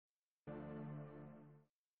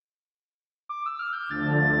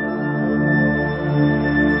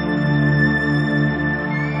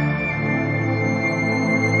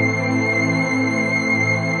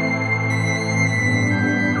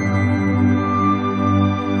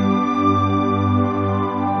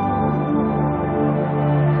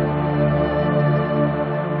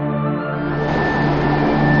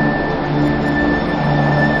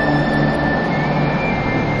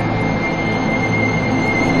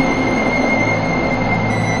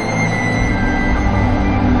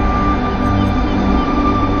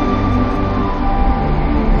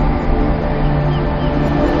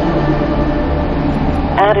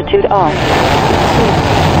altitude off. 2,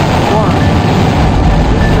 1.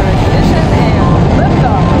 Booster ignition and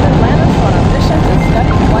liftoff of Atlantis on a mission to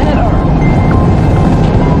study planet Earth.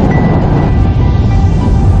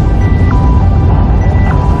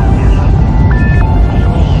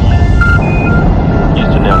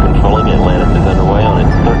 Houston now controlling. Atlantis is underway on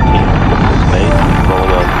its 13th trip to space,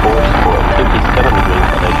 rolling on course for a 57-degree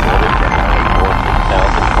inclination orbit from north to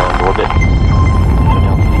south inclined orbit.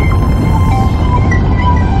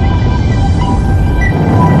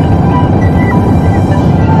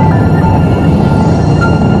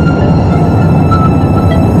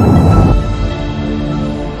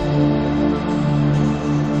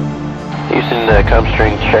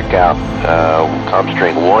 Comstring checkout,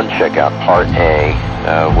 Comstring 1 checkout, Part A.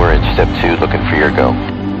 We're in Step 2, looking for your go.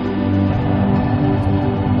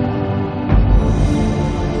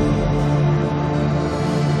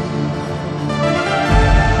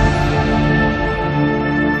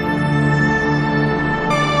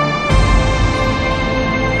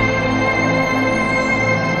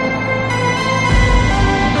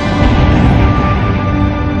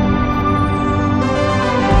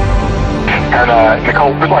 And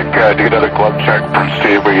Nicole, we'd like to get another glove check from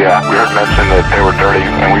Steve. We heard mention that they were dirty,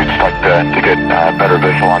 and we'd just like to get better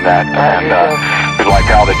visual on that. And we'd like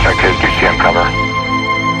Al to check his GCM cover.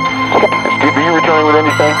 Okay. Steve, are you returning with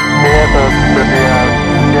anything? Yeah, with the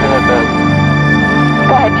get ahead then.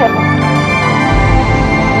 Go ahead, Chip.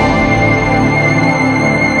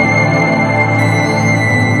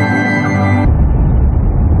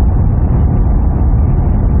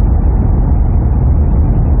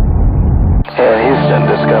 Houston,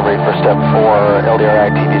 Discovery for Step 4, LDRI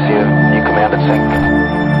TVC, you command and sync.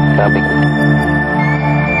 Copy.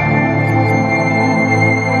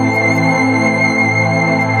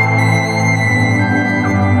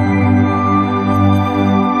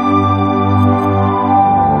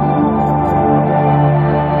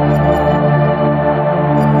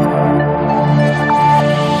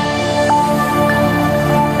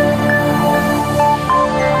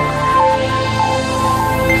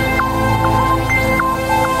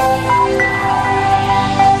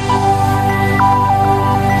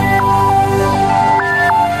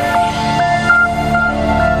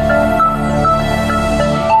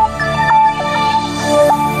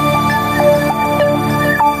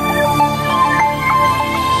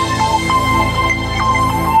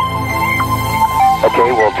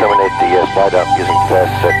 Okay, we'll terminate the slide up using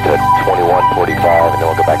tests at 21:45, and then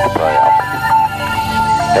we'll go back to Brian Alpha.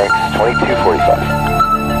 Thanks, 22:45.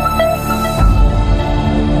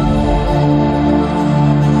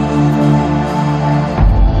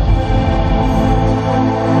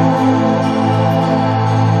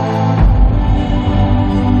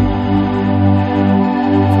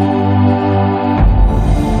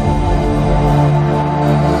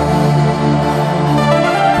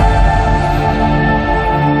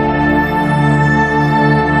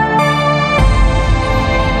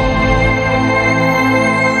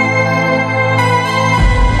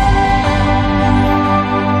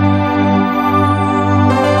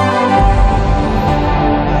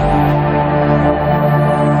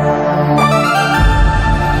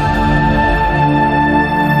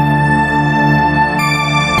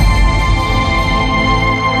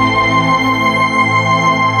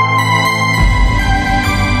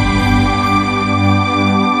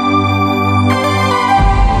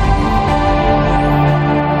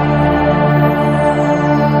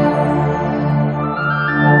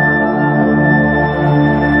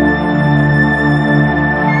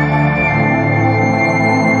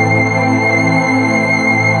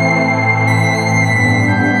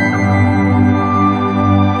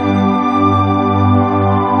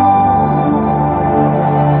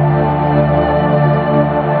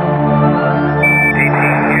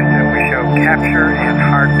 Capture and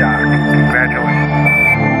hard dock. Congratulations.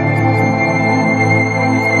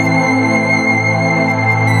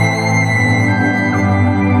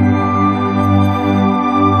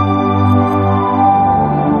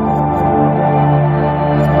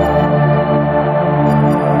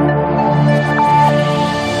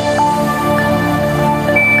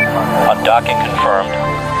 Undocking confirmed.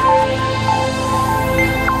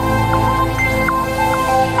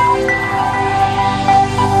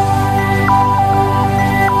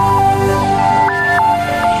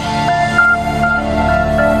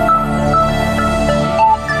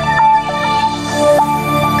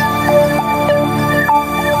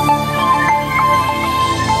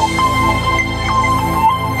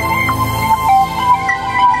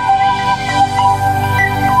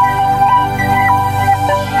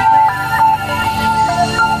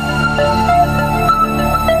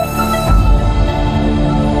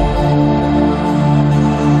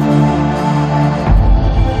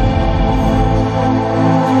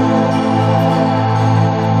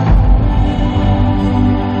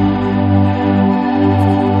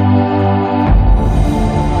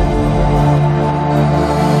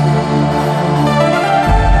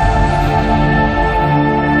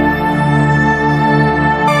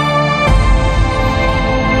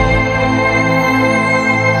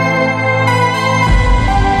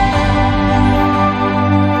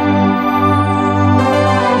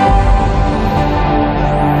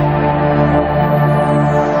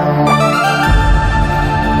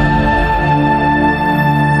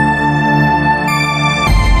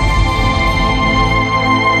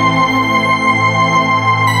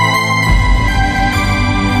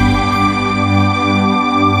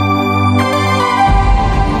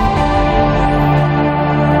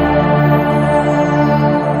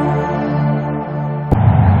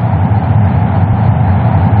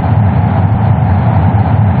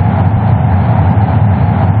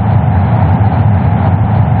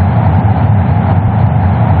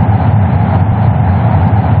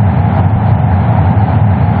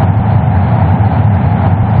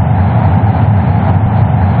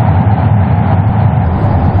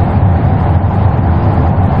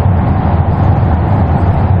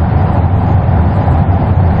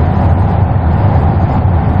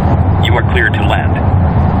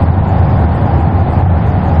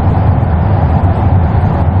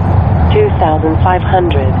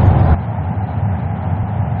 1,500.